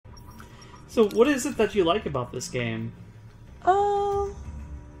So, what is it that you like about this game?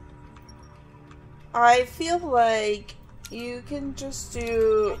 I feel like you can just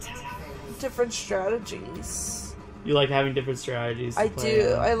do different strategies. You like having different strategies to I play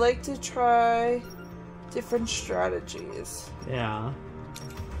do. out. I like to try different strategies. Yeah.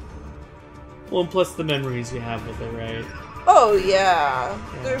 Well, and plus the memories you have with it, right? Oh yeah.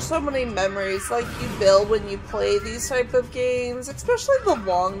 There's so many memories like you build when you play these type of games, especially the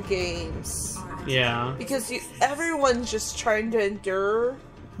long games. Yeah. Because everyone's just trying to endure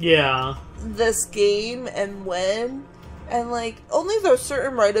Yeah. this game and win. And, like, only those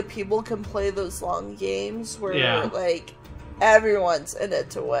certain rated people can play those long games where, like, everyone's in it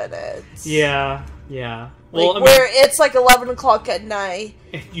to win it. Yeah. Yeah. Like, Well, I mean, where it's, like, 11 o'clock at night,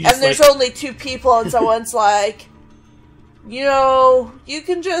 you just, and there's like, only 2 people, and someone's like, you know, you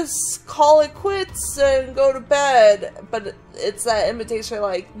can just call it quits and go to bed. But it's that invitation,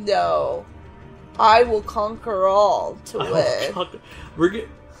 like, no, I will conquer all to win.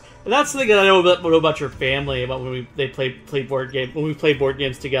 And that's the thing that I know about your family, about when they play board games, when we play board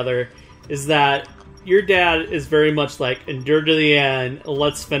games together, is that your dad is very much like, endure to the end,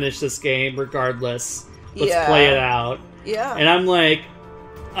 let's finish this game regardless, let's play it out. Yeah. And I'm like,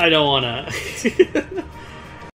 I don't wanna.